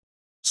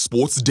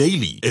Sports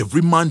Daily,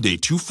 every Monday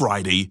to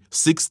Friday,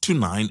 6 to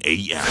 9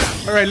 a.m.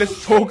 All right,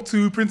 let's talk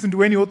to Prince and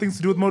Dwayne, all things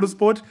to do with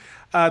motorsport.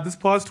 This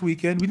past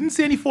weekend, we didn't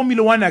see any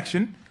Formula One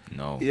action.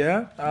 No.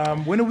 Yeah.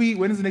 When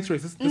is the next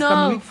race? This coming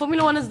No, week?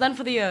 Formula One is done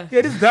for the year. Yeah,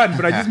 it is done,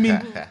 but I just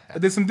mean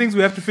there's some things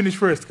we have to finish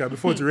first,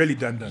 before it's really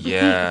done.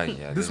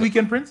 Yeah. This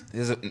weekend, Prince?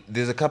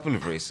 There's a couple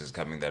of races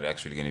coming that are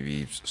actually going to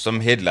be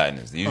some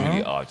headliners. They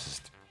usually are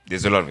just.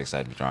 There's a lot of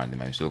excitement around them.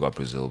 We still got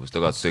Brazil. We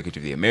still got Circuit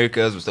of the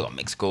Americas. We still got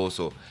Mexico.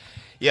 So,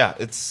 yeah,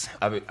 it's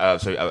Abu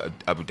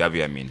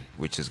Dhabi. I mean,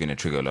 which is going to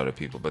trigger a lot of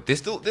people. But there's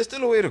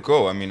still a way to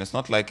go. I mean, it's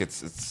not like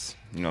it's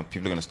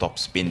people are going to stop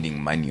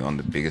spending money on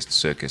the biggest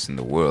circus in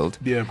the world.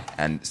 Yeah,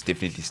 and it's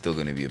definitely still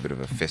going to be a bit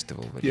of a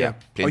festival. But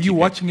are you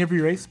watching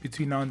every race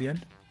between now and the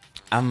end?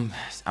 I'm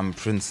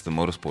Prince, the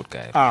motorsport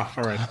guy.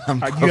 All right.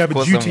 You have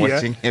a duty,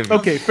 yeah?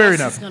 Okay, fair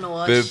enough.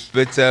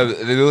 But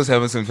the Lewis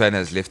Hamilton fan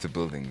has left the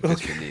building,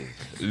 literally,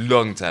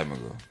 long time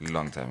ago.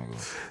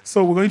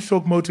 So we're going to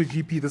talk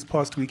MotoGP this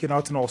past weekend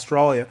out in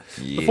Australia.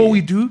 Yeah. Before we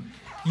do,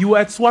 you were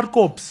at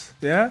Zwartkops,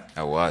 yeah?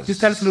 I was.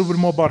 Just tell us a little bit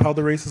more about how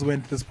the races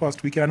went this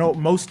past weekend. I know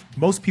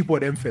most people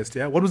at M-Fest,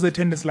 yeah? What was the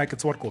attendance like at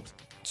Zwartkops?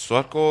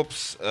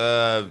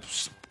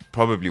 Zwartkops,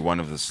 probably one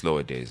of the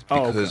slower days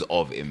because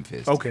of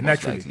M-Fest. Okay,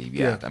 naturally. Likely.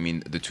 Yeah. I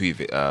mean, the two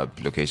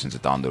locations are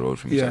down the road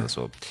from each other,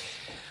 so...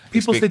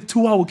 People said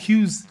 2-hour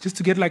queues just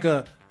to get like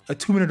a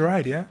 2-minute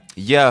ride, yeah?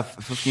 Yeah,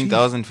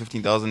 15,000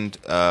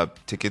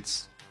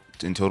 tickets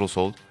in total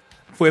sold.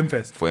 For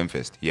M-Fest? For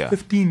M-Fest, yeah.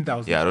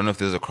 15,000? Yeah, I don't know if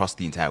this is across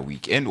the entire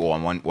weekend or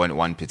on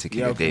one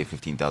particular day,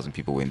 15,000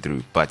 people went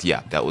through. But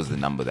yeah, that was the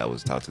number that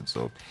was touted.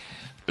 So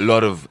a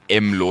lot of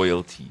M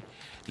loyalty,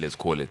 let's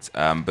call it.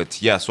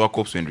 But yeah,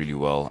 Zwartkops went really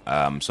well.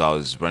 So I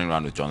was running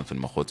around with Jonathan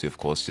Mahotu, of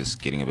course,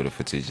 just getting a bit of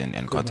footage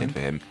and content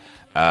for him.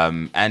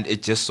 And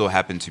it just so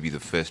happened to be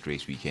the first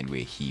race weekend where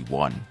he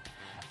won.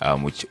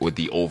 Which with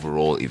the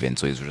overall event,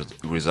 so his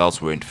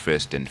results weren't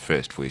first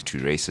for his two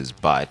races,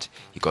 but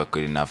he got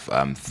good enough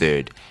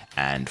third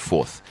and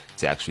fourth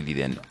to actually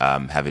then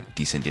have a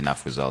decent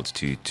enough result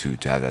to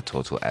have that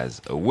total as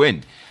a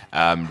win.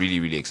 Really,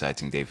 really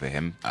exciting day for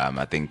him.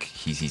 I think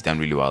he's done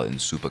really well in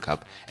Super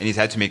Cup, and he's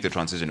had to make the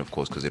transition, of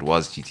course, because it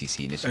was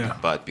GTC initially,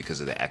 but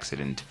because of the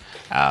accident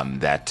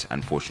that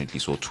unfortunately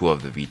saw two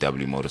of the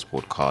VW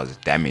Motorsport cars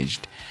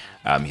damaged.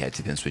 He had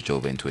to then switch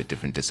over into a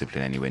different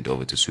discipline, and he went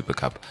over to Super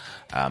Cup.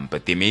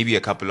 But there may be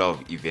a couple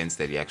of events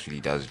that he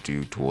actually does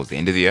do towards the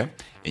end of the year.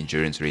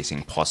 Endurance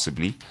racing,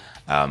 possibly.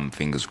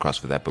 Fingers crossed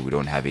for that, but we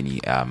don't have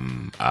any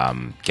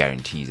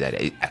guarantees that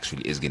it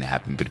actually is going to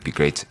happen. But it'd be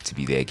great to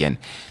be there again,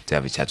 to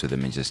have a chat with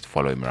him and just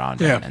follow him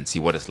around and see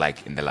what it's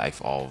like in the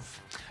life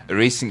of a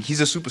racing. He's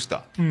a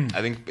superstar.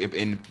 I think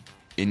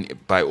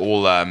by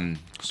all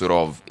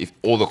if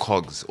all the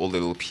cogs, all the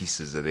little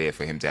pieces are there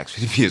for him to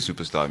actually be a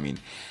superstar. I mean,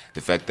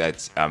 the fact that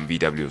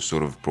VW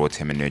sort of brought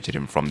him and nurtured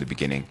him from the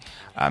beginning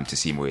to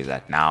see where he's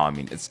at now. I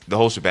mean, it's the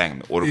whole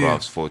shebang,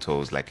 autographs,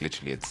 photos, like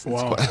literally it's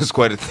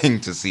quite a thing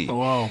to see.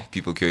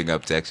 People queuing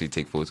up to actually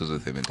take photos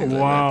with him and things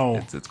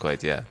like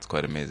that. It's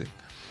quite amazing.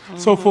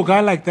 So for a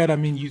guy like that, I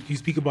mean, you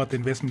speak about the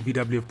investment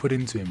VW have put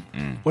into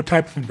him. What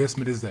type of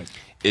investment is that?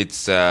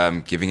 It's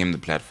giving him the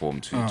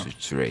platform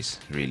to race,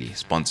 really.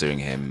 Sponsoring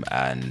him,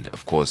 and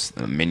of course,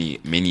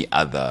 many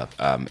other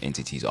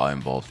entities are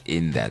involved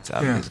in that.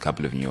 There's a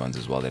couple of new ones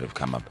as well that have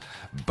come up.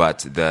 But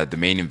the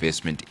main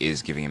investment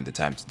is giving him the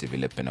time to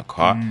develop in a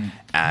car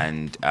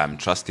and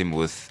trust him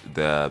with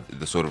the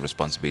sort of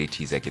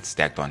responsibilities that get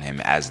stacked on him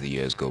as the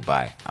years go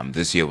by.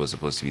 This year was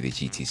supposed to be the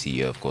GTC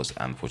year, of course.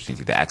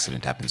 Unfortunately, the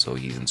accident happened, so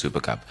he's in Super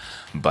Cup.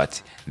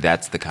 But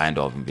that's the kind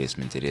of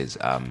investment it is,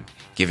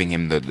 giving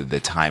him the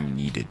time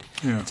needed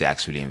to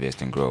actually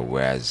invest and grow.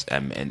 Whereas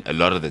and a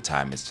lot of the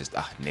time it's just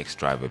next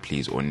driver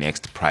please, or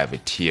next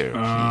privateer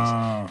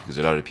please, because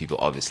a lot of people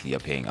obviously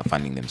are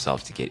funding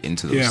themselves to get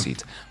into those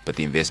seats. But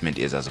the investment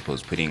is, I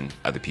suppose, putting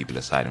other people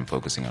aside and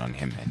focusing on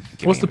him. And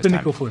what's the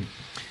pinnacle for him?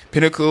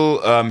 Pinnacle,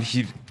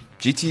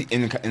 GT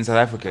in South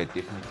Africa, it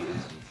definitely is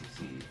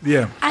GTC.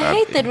 Yeah, I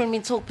hate that when we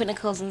talk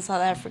pinnacles in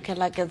South Africa,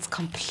 like it's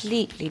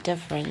completely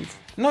different.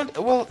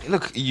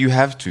 Look, you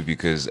have to,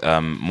 because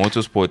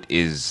motorsport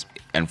is,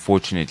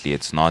 unfortunately,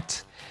 it's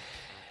not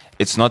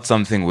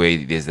something where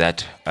there's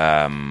that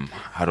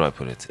how do I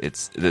put it?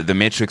 It's the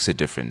metrics are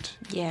different,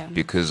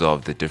 because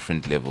of the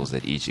different levels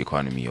that each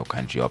economy or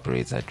country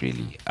operates at,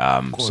 really.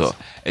 So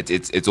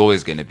it's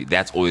always going to be,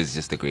 that's always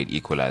just the great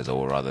equalizer,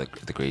 or rather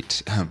the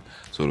great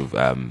sort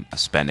of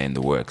spanner in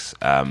the works.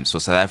 So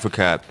South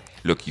Africa,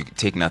 look, you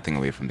take nothing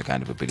away from the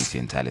kind of ability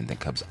and talent that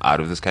comes out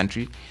of this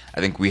country. I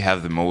think we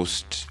have the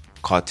most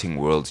karting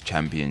world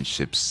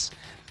championships.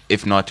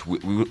 If not,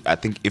 I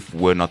think if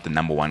we're not the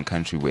number one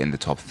country, we're in the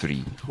top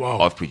 3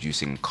 of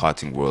producing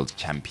karting world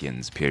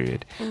champions,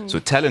 period. So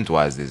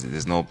talent-wise,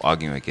 there's no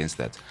arguing against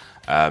that.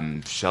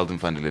 Sheldon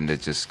van der Linde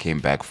just came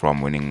back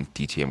from winning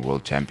DTM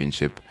World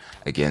Championship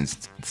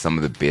against some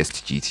of the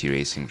best GT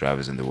racing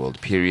drivers in the world,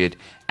 period,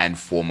 and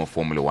former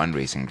Formula One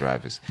racing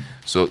drivers.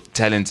 So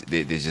talent,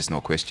 there's just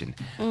no question.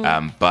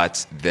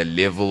 But the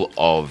level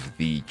of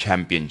the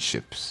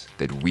championships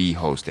that we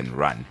host and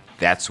run,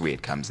 that's where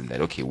it comes in that,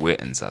 okay, we're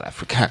in South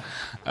Africa.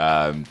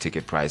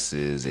 Ticket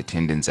prices,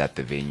 attendance at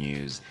the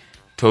venues,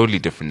 totally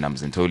different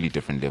numbers and totally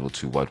different level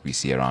to what we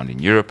see around in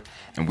Europe.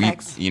 And we,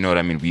 you know what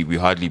I mean, we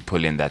hardly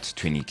pull in that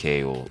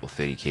 20K or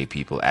 30K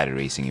people at a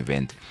racing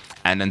event.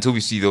 And until we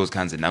see those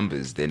kinds of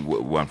numbers, then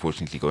we're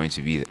unfortunately going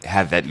to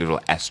have that little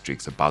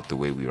asterisk about the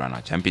way we run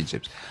our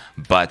championships.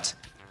 But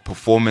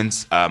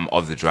performance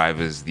of the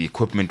drivers, the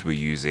equipment we're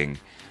using,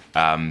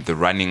 the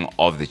running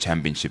of the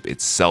championship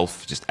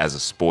itself, just as a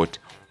sport,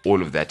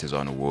 all of that is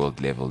on a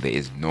world level. There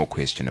is no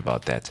question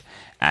about that.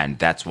 And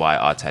that's why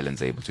our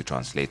talents are able to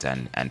translate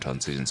and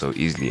transition so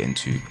easily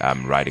into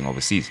riding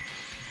overseas.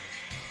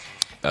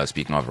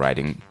 Speaking of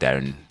riding,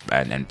 Darren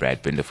and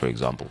Brad Binder, for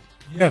example.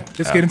 Yeah,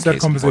 let's get into that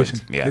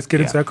conversation. Yeah, let's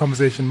get into that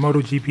conversation.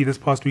 MotoGP this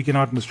past weekend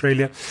out in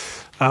Australia.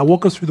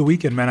 Walk us through the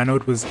weekend, man. I know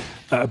it was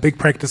a big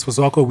practice for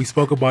Zarco. We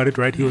spoke about it,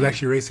 right? He was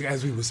actually racing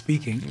as we were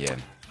speaking. Yeah.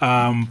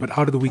 But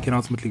how did the weekend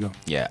ultimately go?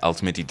 Yeah,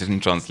 ultimately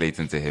didn't translate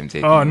into him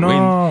taking the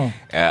win,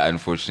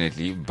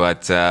 unfortunately.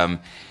 But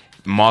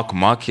Marc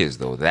Marquez,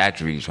 though,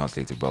 that really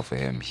translated well for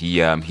him.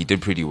 He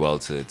did pretty well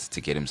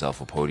to get himself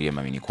a podium.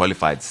 I mean, he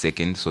qualified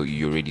second, so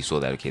you already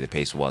saw that, okay, the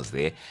pace was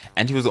there.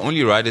 And he was the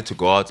only rider to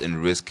go out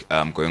and risk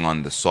going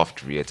on the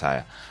soft rear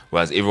tire,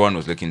 whereas everyone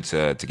was looking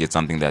to get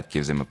something that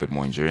gives him a bit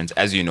more endurance.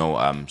 As you know,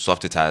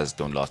 softer tires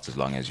don't last as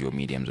long as your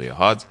mediums or your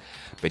hards,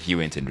 but he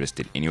went and risked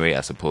it anyway.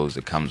 I suppose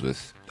it comes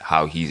with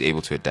how he's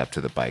able to adapt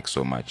to the bike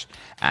so much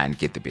and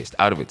get the best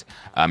out of it.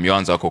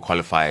 Johann Zarco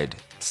qualified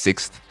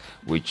 6th,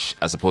 which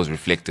I suppose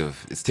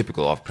it's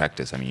typical of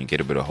practice. I mean, you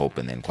get a bit of hope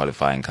and then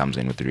qualifying comes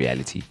in with the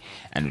reality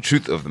and the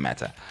truth of the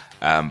matter.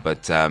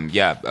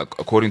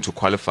 According to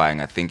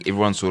qualifying, I think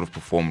everyone sort of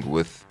performed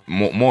with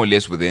more or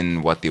less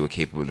within what they were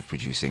capable of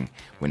producing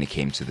when it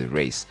came to the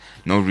race.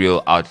 No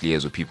real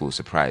outliers or people who were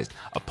surprised,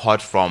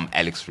 apart from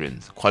Alex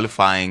Rins,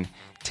 qualifying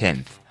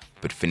 10th,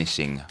 but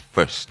finishing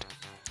 1st,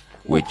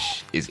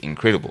 which is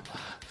incredible.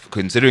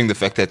 Considering the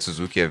fact that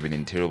Suzuki have been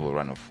in terrible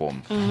run of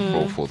form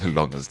for the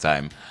longest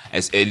time,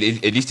 at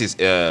least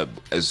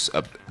as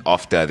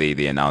after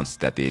they announced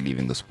that they're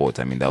leaving the sport.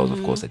 I mean, that was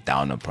of course a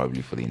downer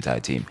probably for the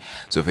entire team.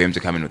 So for him to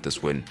come in with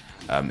this win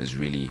is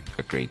really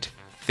a great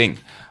thing.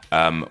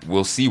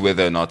 We'll see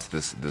whether or not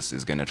this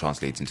is going to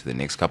translate into the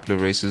next couple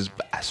of races,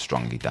 but I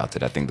strongly doubt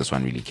it. I think this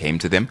one really came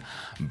to them.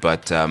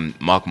 But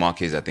Marc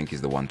Marquez, I think,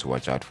 is the one to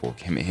watch out for.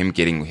 Him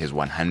getting his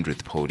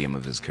 100th podium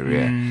of his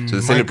career. So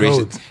the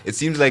celebration, it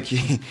seems like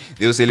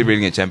they were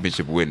celebrating a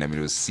championship win. I mean,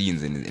 it was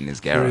scenes in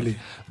his garage. Really?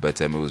 But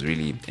it was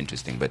really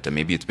interesting. But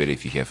maybe it's better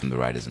if you hear from the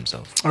riders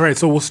themselves. All right,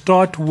 so we'll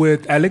start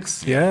with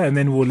Alex, and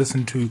then we'll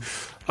listen to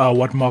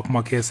what Marc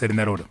Marquez said in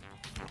that order.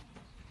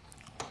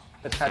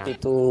 We're happy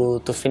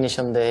to finish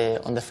on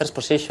the first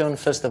position.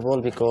 First of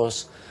all,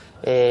 because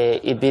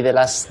it be the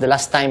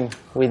last time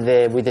with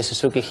the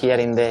Suzuki here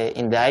in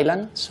the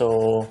island.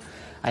 So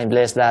I'm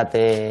blessed that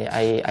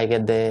I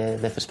get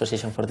the first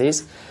position for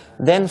this.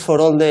 Then for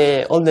all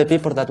the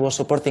people that was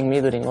supporting me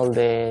during all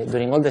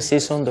the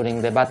season,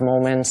 during the bad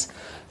moments,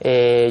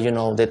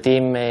 the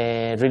team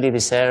really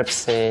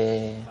deserves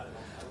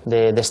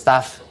the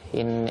staff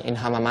in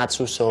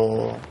Hamamatsu.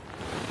 So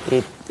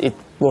it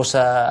was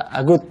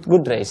a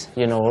good race,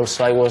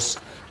 Also, I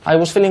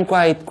was feeling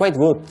quite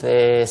good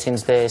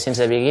since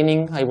the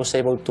beginning. I was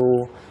able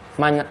to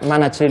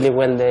manage really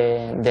well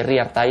the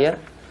rear tire.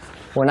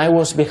 When I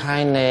was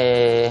behind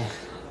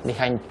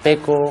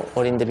Pecco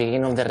or in the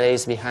beginning of the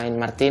race behind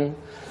Martin,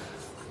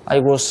 I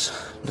was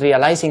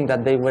realizing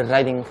that they were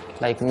riding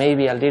like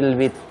maybe a little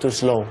bit too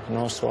slow.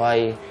 So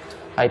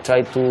I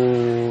tried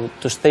to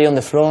stay on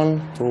the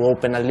front, to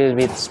open a little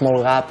bit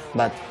small gap,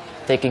 but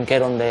taking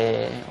care on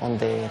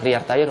the rear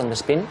tire, on the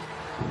spin.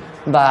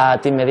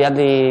 But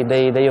immediately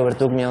they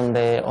overtook me on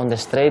the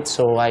straight,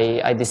 so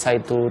I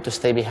decided to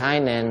stay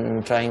behind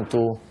and trying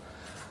to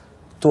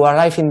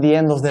arrive in the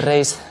end of the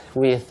race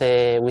with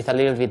a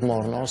little bit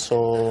more.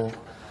 So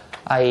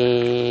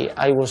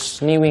I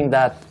was knowing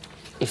that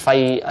if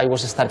I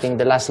was starting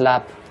the last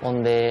lap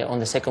on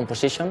the second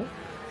position,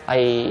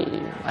 I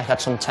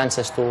had some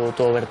chances to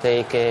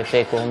overtake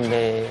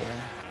Pecco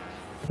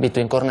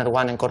between corner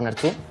 1 and corner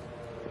 2.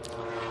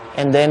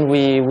 And then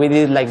we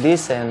did like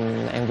this,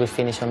 and we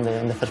finished on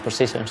the first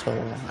position, so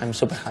I'm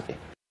super happy.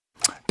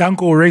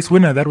 Danko, race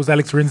winner. That was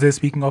Alex Rins there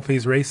speaking of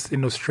his race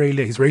in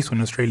Australia, his race win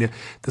in Australia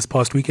this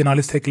past weekend. Now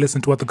let's take a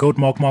listen to what the GOAT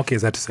Marc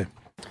Marquez had to say.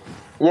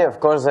 Yeah, of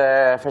course.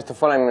 First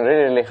of all, I'm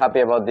really happy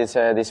about this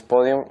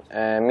podium.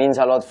 Means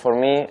a lot for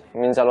me,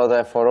 means a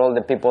lot for all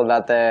the people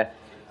that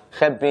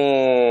helped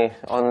me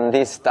on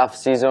this tough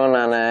season,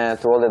 and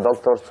to all the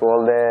doctors, to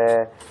all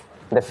the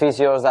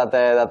physios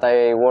that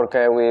I work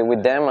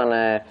with them,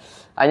 and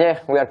yeah,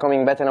 we are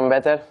coming better and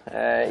better.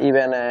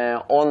 Even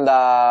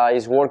Honda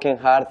is working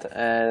hard,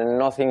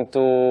 nothing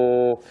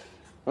to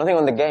nothing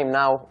on the game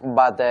now,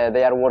 but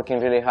they are working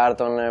really hard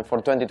on for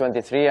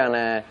 2023,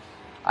 and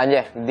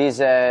yeah,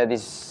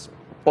 this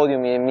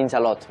podium means a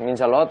lot.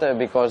 Means a lot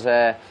because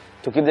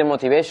to keep the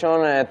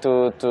motivation,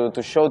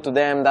 to show to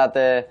them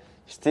that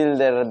still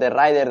the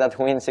rider that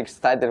wins 6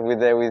 titles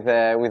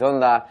with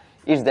Honda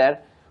is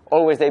there.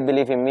 Always they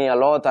believe in me a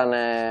lot,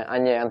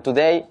 and yeah, and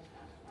today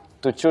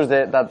to choose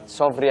that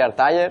soft rear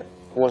tire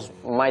was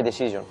my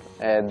decision.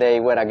 They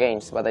were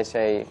against, but I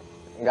say,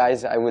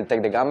 guys, I will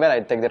take the gamble,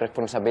 I take the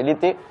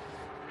responsibility.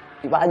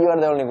 But you are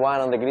the only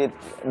one on the grid,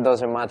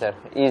 doesn't matter.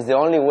 It's the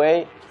only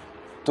way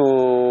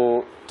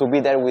to be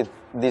there with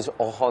this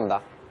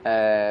Honda,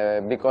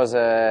 because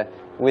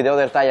with the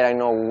other tire I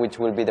know which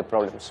will be the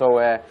problem. So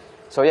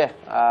yeah,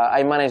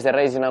 I managed the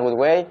race in a good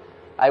way.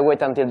 I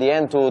wait until the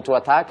end to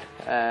attack.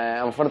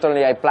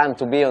 Unfortunately, I planned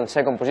to be on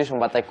second position,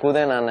 but I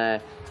couldn't.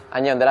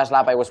 And yeah, on the last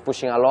lap, I was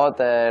pushing a lot.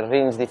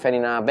 Rins defend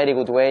in a very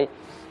good way.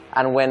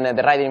 And when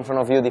the rider in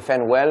front of you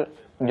defend well,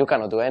 you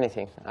cannot do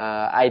anything.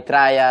 I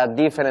try a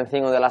different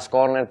thing on the last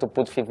corner to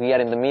put fifth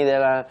gear in the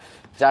middle,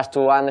 just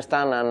to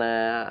understand,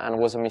 and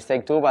was a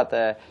mistake too. But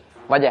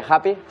yeah,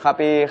 happy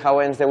how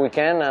ends the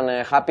weekend,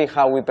 and happy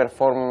how we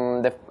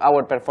perform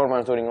our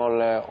performance during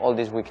all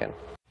this weekend.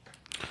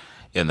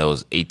 Yeah, and that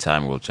was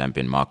 8-time world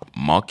champion Marc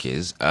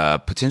Marquez,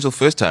 potential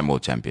first-time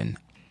world champion.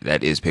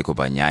 That is Pecco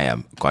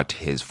Bagnaia, got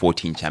his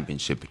 14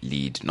 championship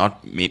lead.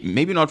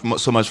 Maybe not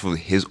so much for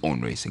his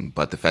own racing,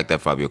 but the fact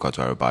that Fabio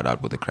Quartararo bowed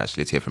out with a crash.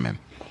 Let's hear from him.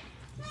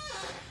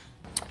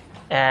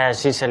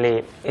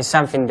 Sincerely, it's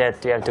something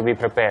that you have to be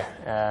prepared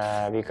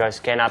because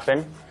can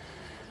happen.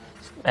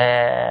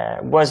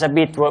 Was a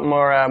bit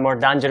more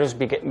dangerous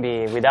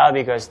without,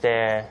 because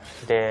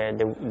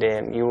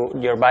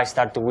your bike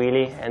start to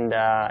wheelie, and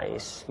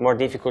it's more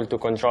difficult to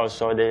control.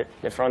 So the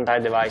front tire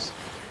device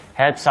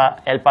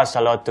help us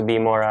a lot to be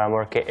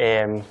more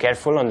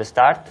careful on the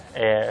start,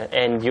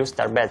 and you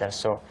start better.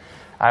 So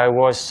I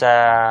was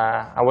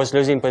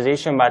losing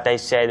position, but I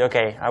said,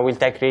 okay, I will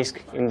take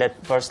risk in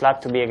that first lap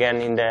to be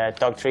again in the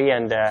top 3,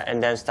 and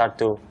then start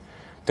to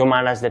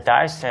manage the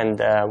tires, and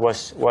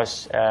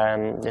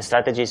the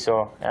strategy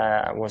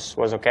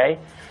was okay.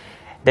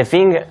 The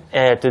thing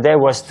today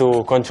was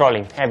to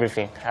controlling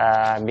everything,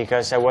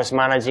 because I was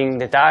managing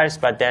the tires,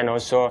 but then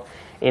also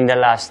in the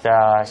last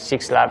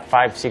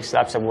 5-6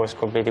 laps I was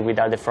completely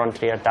without the front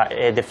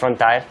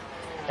tire.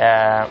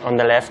 On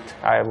the left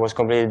I was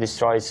completely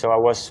destroyed, so I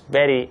was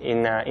very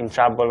in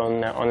trouble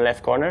on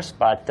left corners,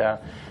 but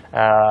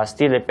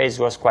still the pace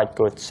was quite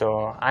good.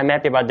 So I'm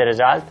happy about the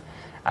result.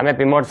 I'm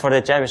happy more for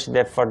the championship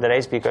than for the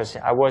race, because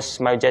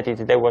my objective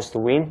today was to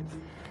win.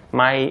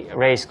 My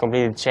race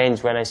completely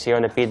changed when I see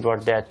on the pit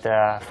board that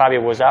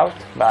Fabio was out,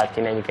 but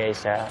in any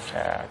case,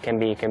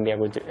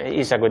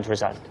 is a good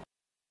result.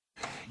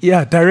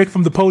 Yeah, direct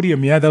from the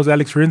podium. Yeah, that was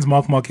Alex Rins,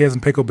 Marc Marquez,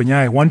 and Pecco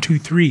Bagnaia. 1, 2,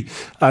 3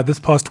 this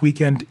past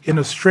weekend in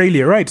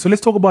Australia. Right. So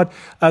let's talk about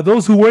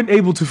those who weren't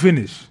able to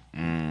finish.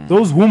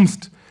 Those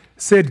whomst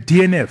said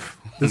DNF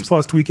this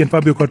past weekend.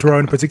 Fabio Quartararo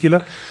in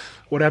particular.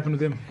 What happened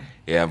with him?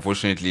 Yeah,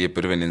 unfortunately, a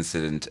bit of an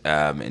incident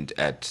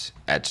at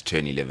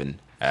turn 11.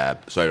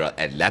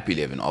 At lap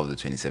 11 of the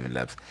 27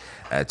 laps.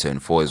 Turn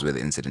 4 is where the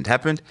incident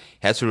happened.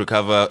 He had to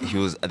recover. He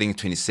was, I think,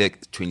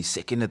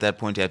 22nd at that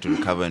point. He had to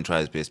recover and try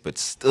his best, but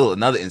still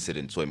another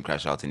incident saw him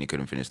crash out and he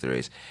couldn't finish the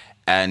race.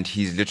 And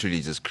he's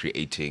literally just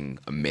creating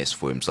a mess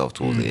for himself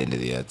towards the end of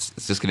the year.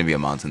 It's just going to be a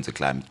mountain to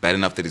climb. Bad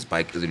enough that his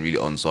bike isn't really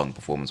on song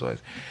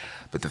performance-wise.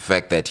 But the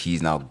fact that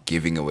he's now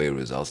giving away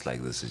results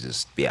like this is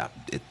just, I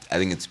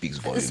think it speaks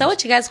volumes. Is that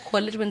what you guys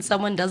call it when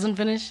someone doesn't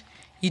finish?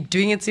 You're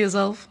doing it to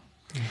yourself?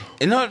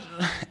 Not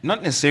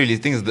necessarily.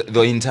 The thing is,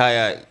 the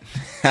entire...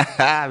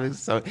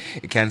 so,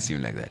 it can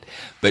seem like that.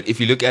 But if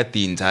you look at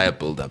the entire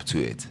build-up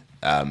to it,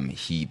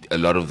 a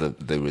lot of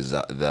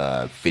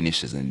the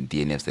finishes and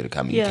DNFs that are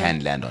coming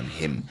can land on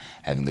him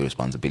having the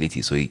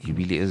responsibility. So he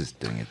really is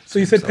doing it. So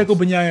you said Pecco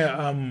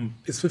Bagnaia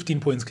is 15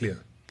 points clear?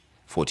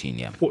 14,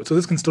 yeah. So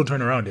this can still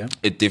turn around, yeah?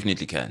 It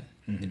definitely can.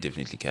 It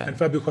definitely can. And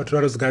Fabio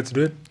Quartararo is the guy to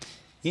do it?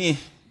 Yeah.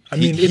 I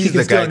mean, he's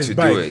the guy to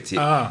do it.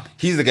 Ah.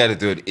 He's the guy to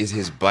do it. Is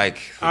his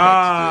bike the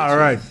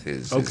guy to do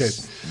it? All right. Okay.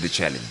 The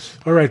challenge.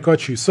 All right,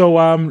 got you. So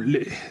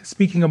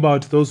speaking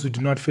about those who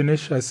do not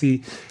finish, I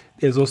see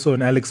there's also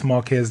an Alex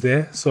Marquez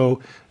there. So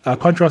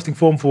contrasting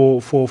form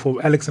for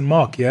Alex and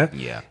Mark, yeah?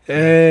 Yeah.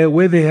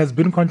 Where there has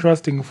been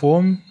contrasting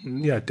form,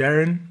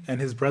 Darren and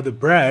his brother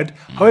Brad.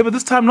 However,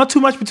 this time not too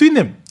much between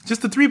them.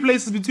 Just the 3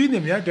 places between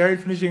them, yeah? Darren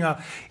finishing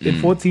in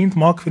 14th,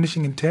 Mark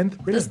finishing in 10th.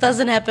 Brilliant. This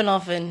doesn't happen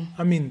often.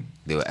 I mean...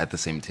 They were at the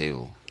same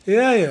table.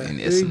 Yeah. In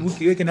essence,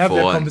 they can have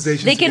that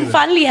conversation. They can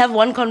finally have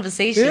one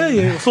conversation.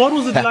 Yeah. So what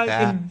was it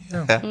like?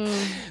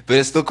 But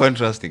it's still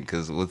contrasting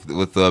because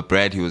with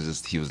Brad, he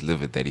was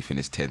livid that he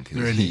finished 10th.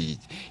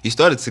 He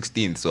started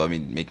 16th, so I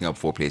mean, making up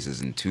 4 places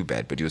isn't too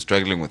bad. But he was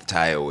struggling with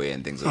tire wear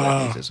and things of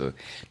that nature. So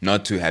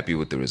not too happy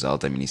with the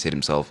result. I mean, he said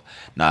himself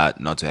not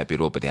too happy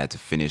at all. But they had to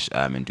finish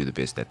and do the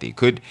best that they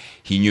could.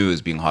 He knew it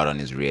was being hard on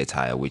his rear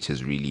tire, which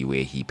is really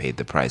where he paid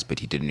the price. But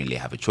he didn't really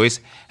have a choice,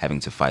 having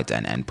to fight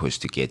and push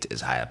to get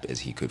as high up as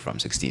he could. could from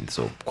 16th.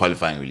 So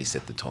qualifying really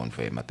set the tone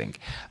for him, I think.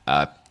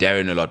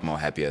 Darren a lot more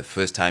happier.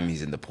 First time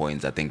he's in the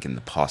points, I think, in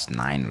the past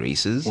 9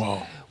 races.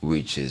 Wow.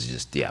 Which is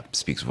just,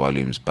 speaks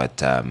volumes.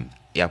 But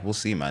we'll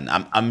see, man.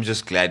 I'm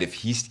just glad if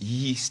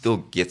he still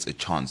gets a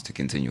chance to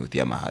continue with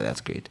Yamaha.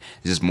 That's great.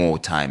 It's just more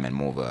time and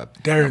more of a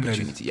Darren,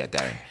 opportunity. Yeah,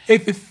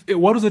 Darren.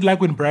 What was it like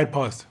when Brad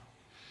passed?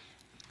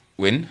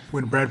 When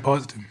Brad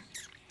passed him.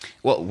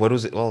 Well, what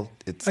was it? Well,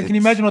 I can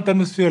imagine what that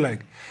must feel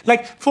like.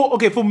 Like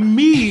for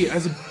me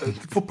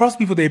for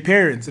possibly for their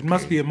parents, it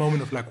must be a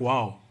moment of like,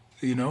 wow,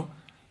 you know.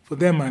 For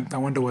them, I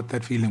wonder what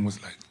that feeling was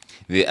like.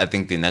 I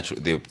think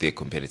they're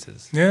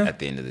competitors. Yeah. At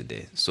the end of the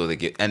day, so they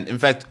get, and in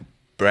fact,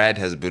 Brad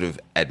has a bit of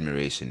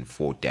admiration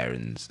for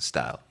Darren's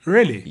style.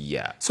 Really?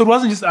 Yeah. So it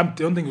wasn't just. I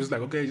don't think it was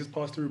like, okay, just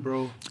pass through,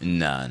 bro.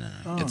 No.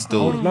 It's I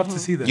still. would love to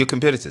see that. You're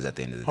competitors at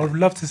the end of the day. I would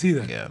love to see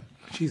that. Yeah.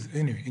 Jeez.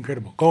 Anyway,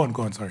 incredible. Go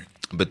on. Sorry.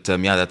 But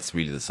that's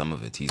really the sum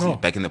of it. He's Oh.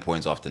 back in the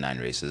points after 9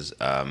 races.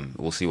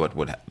 We'll see what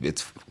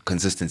it's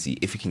consistency.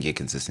 If he can get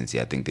consistency,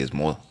 I think there's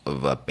more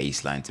of a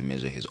baseline to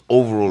measure his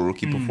overall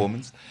rookie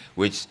performance,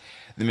 which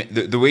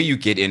the way you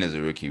get in as a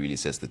rookie really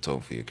sets the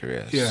tone for your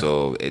career. Yeah.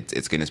 So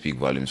it's going to speak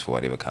volumes for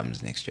whatever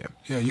comes next year.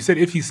 Yeah, you said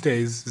if he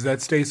stays, does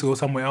that stays to go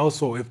somewhere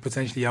else, or if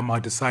potentially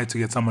Yamaha decides to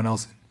get someone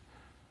else in?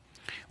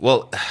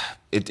 Well,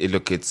 it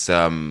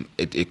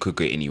could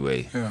go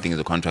anyway. Yeah. I think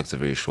the contracts are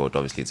very short.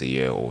 Obviously, it's a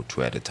year or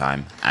 2 at a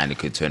time, and it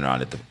could turn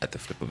around at the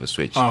flip of a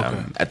switch. Oh,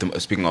 okay.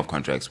 Speaking of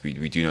contracts,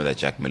 we do know that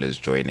Jack Miller is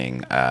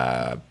joining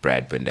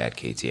Brad Binder at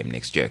KTM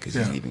next year because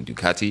he's leaving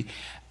Ducati,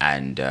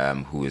 and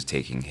who is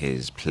taking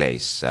his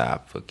place?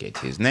 Forget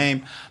his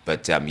name,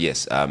 but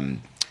yes.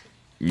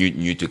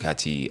 New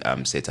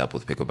Ducati set up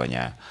with Pecco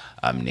Bagnaia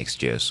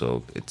next year,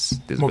 so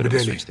there's a bit of a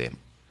switch there.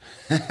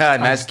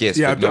 Nice guess.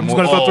 Yeah, but I'm just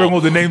going to start throwing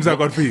all the names I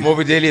got for you.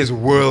 Morbidelli is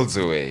worlds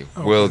away.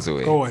 Worlds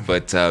away. Go on.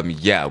 But we're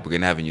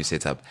going to have a new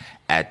setup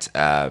at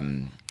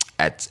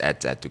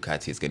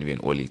Ducati. It's going to be an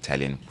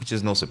all-Italian, which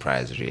is no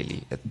surprise,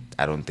 really.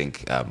 I don't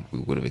think we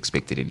would have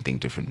expected anything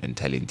different than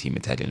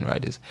Italian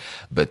riders.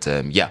 But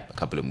a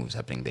couple of moves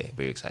happening there.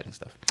 Very exciting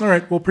stuff. All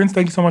right. Well, Prince,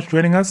 thank you so much for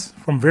joining us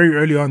from very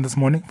early on this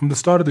morning, from the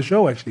start of the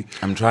show, actually.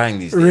 I'm trying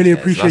these Really days,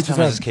 guys. appreciate Last your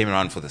time I time. just came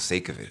around for the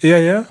sake of it.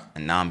 Yeah.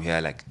 And now I'm here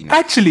like, you know.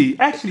 Actually,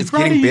 it's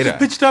Friday, getting you better. just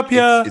pitched up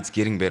here. It's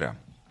getting better.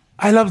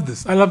 I love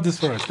this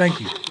for us. Thank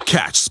you.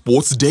 Catch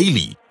Sports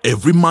Daily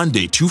every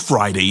Monday to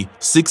Friday,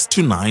 6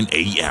 to 9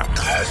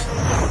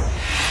 a.m.